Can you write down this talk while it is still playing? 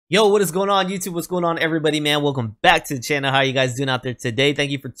Yo, what is going on YouTube? What's going on everybody, man? Welcome back to the channel. How are you guys doing out there today? Thank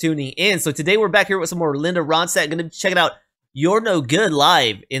you for tuning in. So today we're back here with some more Linda RONSTAT. Gonna be checking out You're No Good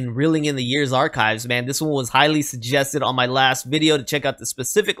live in Reeling in the Years archives, man. This one was highly suggested on my last video to check out the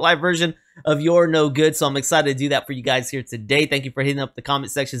specific live version of You're No Good. So I'm excited to do that for you guys here today. Thank you for hitting up the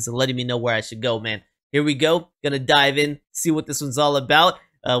comment sections and letting me know where I should go, man. Here we go. Gonna dive in, see what this one's all about.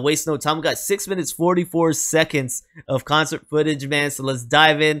 Waste no time. We got 6 minutes 44 seconds of concert footage, man. So let's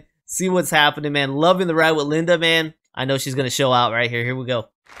dive in, see what's happening, man. Loving the ride with Linda, man. I know she's gonna show out right here. Here we go.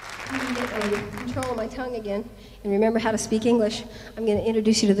 Get control of my tongue again and remember how to speak English. I'm going to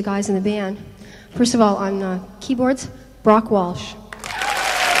introduce you to the guys in the band. First of all, on keyboards, Brock Walsh.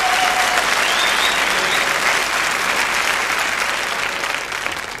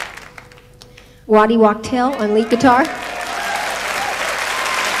 Waddy Wachtel on lead guitar.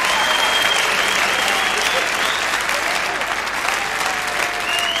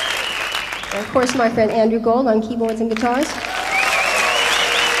 And of course, my friend Andrew Gold on keyboards and guitars.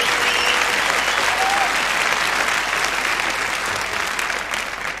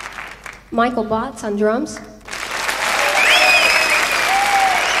 Michael Botts on drums.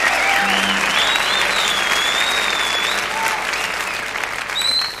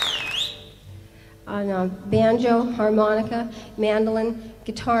 On banjo, harmonica, mandolin,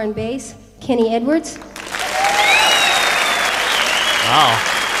 guitar and bass, Kenny Edwards. Wow.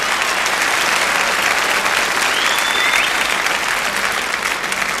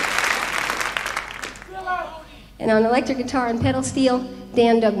 And on electric guitar and pedal steel,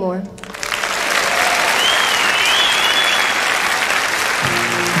 Dan Dugmore.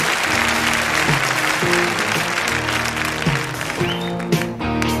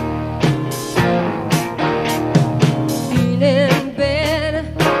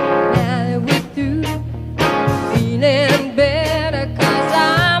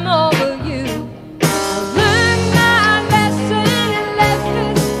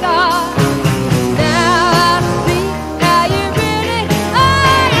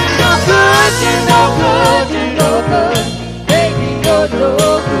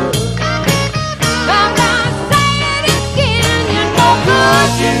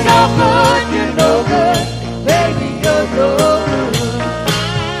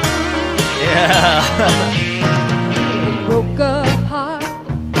 Broke a heart,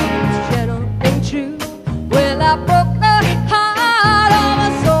 it's gentle and true. Well, I broke the heart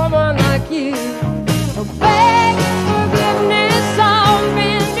of someone like you. Oh, beg forgiveness on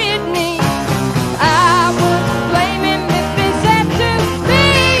bended knee. I would blame him if he said to me,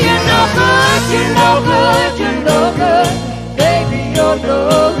 "You're no good, you're no good, you're no good, baby, you're no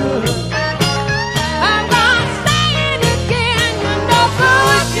good." I'm gonna say it again, you're no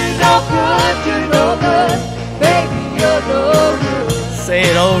good, you're no good, you're no good. Say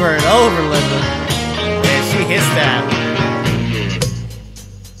it over and over, Linda. Man, she hits that.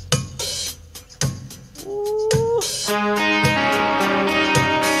 Ooh.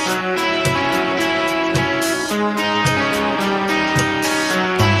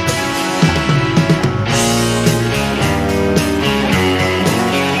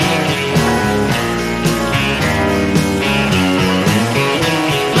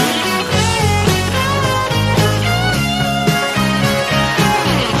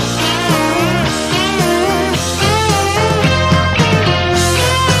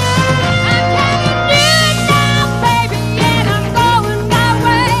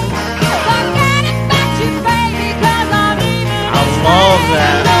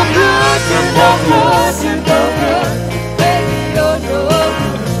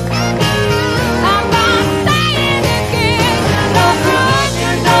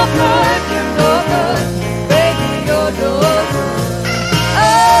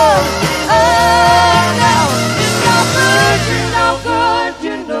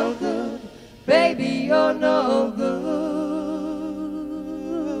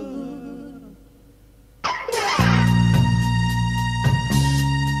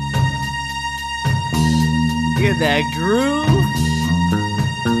 Get that groove.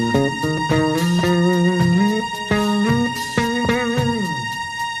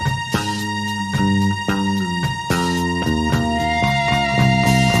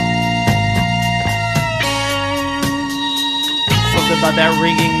 Something about that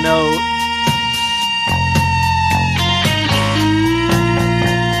ringing note.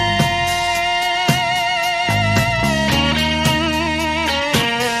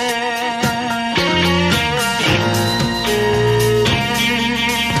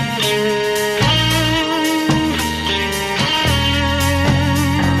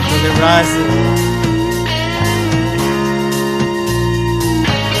 Rising.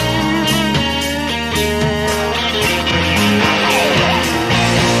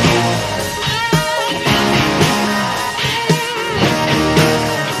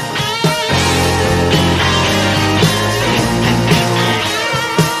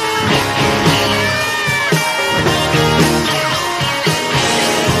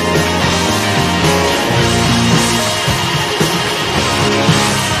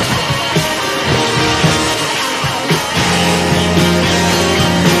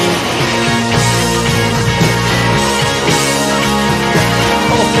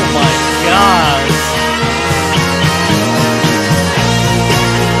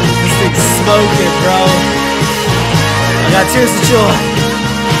 Tears of Joy.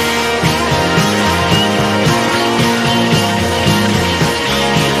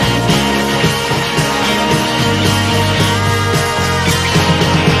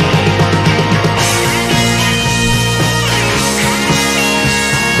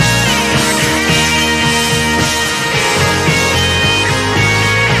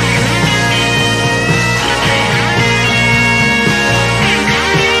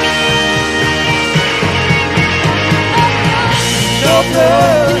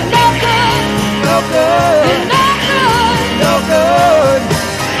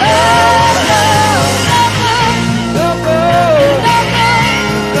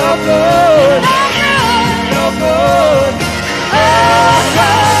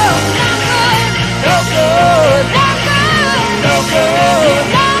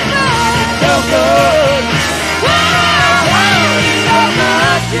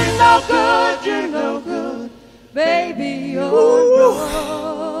 Baby, you're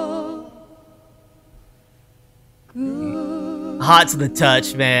no good. Hot to the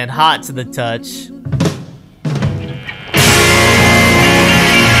touch, man. Hot to the touch.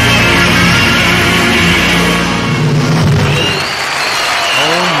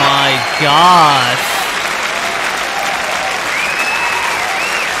 Oh my gosh.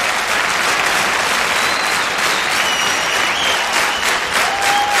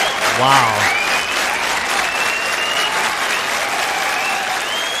 Wow.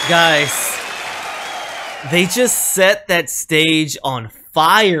 Guys, they just set that stage on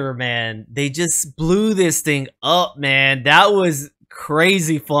fire, man. They just blew this thing up, man. That was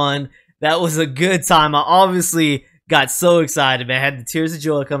crazy fun. That was a good time. I obviously got so excited, man. I had the tears of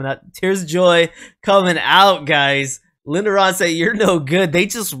joy coming out. Tears of joy coming out, guys. Linda Ronstadt, You're No Good. They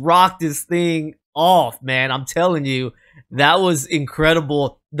just rocked this thing off, man. I'm telling you, that was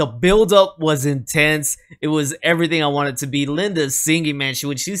incredible. The build-up was intense. It was everything I wanted to be. Linda's singing, man.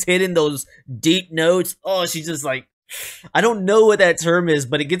 When she's hitting those deep notes, oh, she's just like, I don't know what that term is,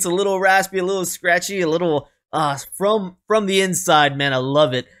 but it gets a little raspy, a little scratchy, a little from the inside, man. I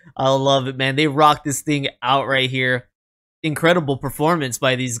love it. I love it, man. They rocked this thing out right here. Incredible performance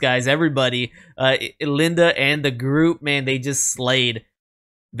by these guys. Everybody, Linda and the group, man, they just slayed.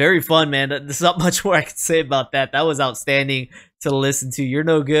 Very fun, man. There's not much more I can say about that. That was outstanding to listen to. You're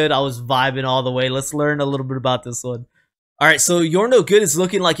No Good. I was vibing all the way. Let's learn a little bit about this one. All right, so You're No Good is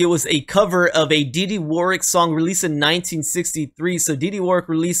looking like it was a cover of a Dee Dee Warwick song released in 1963. So Dee Dee Warwick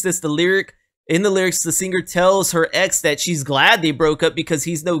released this. In the lyrics, the singer tells her ex that she's glad they broke up because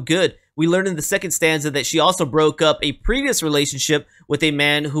he's no good. We learn in the second stanza that she also broke up a previous relationship with a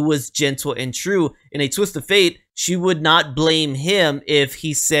man who was gentle and true. In a twist of fate, she would not blame him if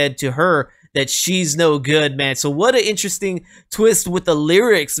he said to her that she's no good, man. So what an interesting twist with the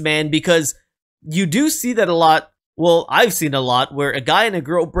lyrics, man, because you do see that a lot. Well, I've seen a lot where a guy and a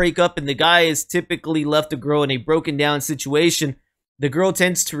girl break up and the guy is typically left a girl in a broken down situation. The girl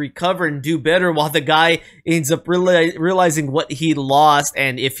tends to recover and do better while the guy ends up realizing what he lost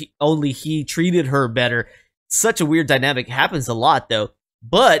and if only he treated her better. Such a weird dynamic. Happens a lot, though.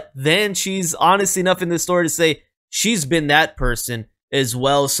 But then she's honest enough in this story to say she's been that person as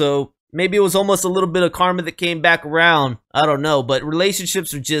well. So maybe it was almost a little bit of karma that came back around. I don't know. But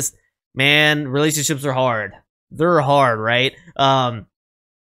relationships are just, man, relationships are hard. They're hard, right?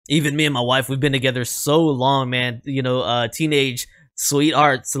 Even me and my wife, we've been together so long, man. You know, teenage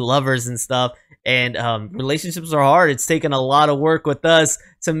sweethearts, lovers and stuff, and relationships are hard. It's taken a lot of work with us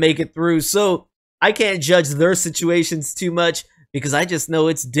to make it through, so I can't judge their situations too much because I just know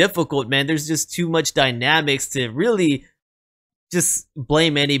it's difficult, man. There's just too much dynamics to really just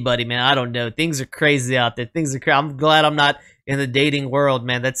blame anybody, man. I don't know. Things are crazy out there. Things are crazy. I'm glad I'm not in the dating world,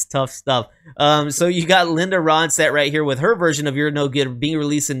 man. That's tough stuff. So you got Linda Ronstadt right here with her version of You're No Good being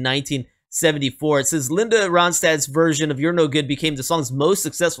released in 1974. It says Linda Ronstadt's version of You're No Good became the song's most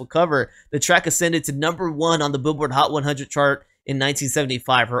successful cover. The track ascended to #1 on the Billboard Hot 100 chart in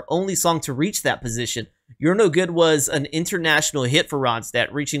 1975, her only song to reach that position. You're No Good was an international hit for Ronstadt,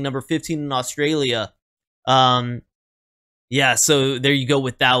 reaching #15 in Australia. Yeah, so there you go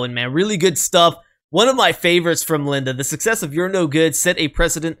with that one, man. Really good stuff. One of my favorites from Linda. The success of You're No Good set a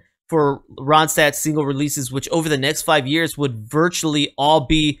precedent for Ronstadt's single releases, which over the next 5 years would virtually all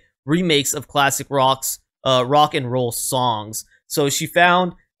be remakes of classic rock and roll songs. So she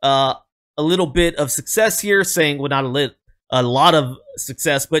found a little bit of success here, saying, well, not a lot of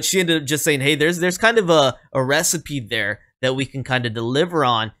success, but she ended up just saying, hey, there's kind of a recipe there that we can kind of deliver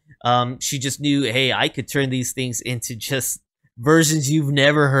on. She just knew, hey, I could turn these things into just versions you've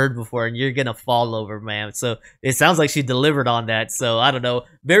never heard before, and you're gonna fall over, man. So it sounds like she delivered on that. So I don't know,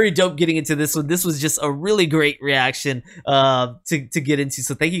 very dope getting into this one. This was just a really great reaction to get into.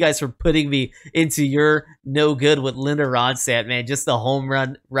 So thank you guys for putting me into your No Good with Linda Ronstadt, man. Just a home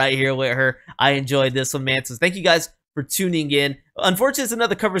run right here with her. I enjoyed this one, man. So thank you guys for tuning in. Unfortunately, it's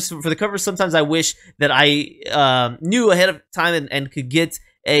another cover. For the cover, sometimes I wish that I knew ahead of time and could get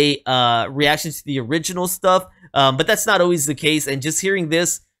a reaction to the original stuff, but that's not always the case. And just hearing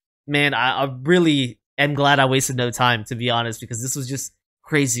this, man, I really am glad I wasted no time, to be honest, because this was just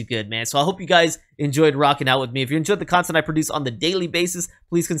crazy good, man. So I hope you guys enjoyed rocking out with me. If you enjoyed the content I produce on the daily basis,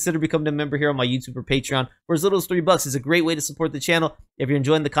 please consider becoming a member here on my YouTube or Patreon for as little as $3. It's a great way to support the channel if you're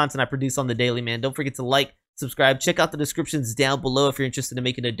enjoying the content I produce on the daily, man. Don't forget to like, subscribe, check out the descriptions down below if you're interested in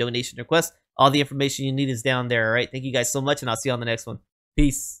making a donation request. All the information you need is down there. All right, thank you guys so much, and I'll see you on the next one.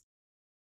 Peace.